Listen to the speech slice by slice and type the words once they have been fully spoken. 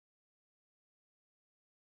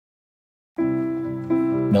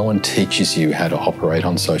No one teaches you how to operate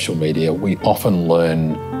on social media. We often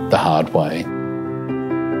learn the hard way.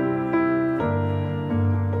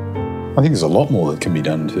 I think there's a lot more that can be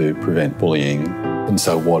done to prevent bullying. And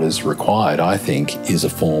so what is required, I think, is a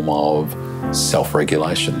form of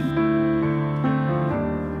self-regulation.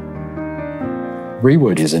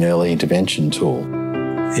 Reword is an early intervention tool.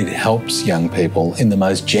 It helps young people in the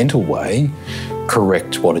most gentle way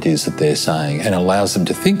correct what it is that they're saying and allows them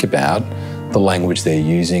to think about the language they're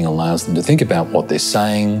using, allows them to think about what they're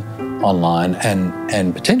saying online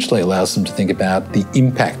and potentially allows them to think about the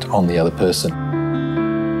impact on the other person.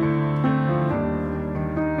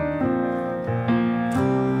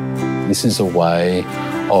 This is a way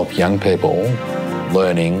of young people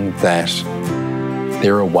learning that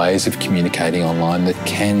there are ways of communicating online that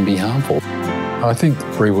can be harmful. I think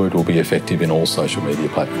reword will be effective in all social media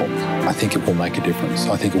platforms. I think it will make a difference.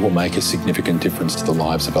 I think it will make a significant difference to the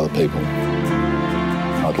lives of other people.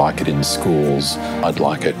 I'd like it in schools. I'd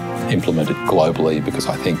like it implemented globally because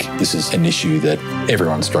I think this is an issue that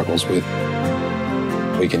everyone struggles with.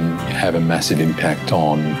 We can have a massive impact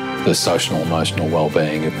on the social and emotional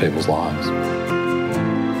well-being of people's lives.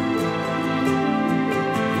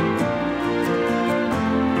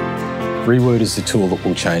 Reword is the tool that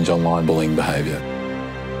will change online bullying behaviour.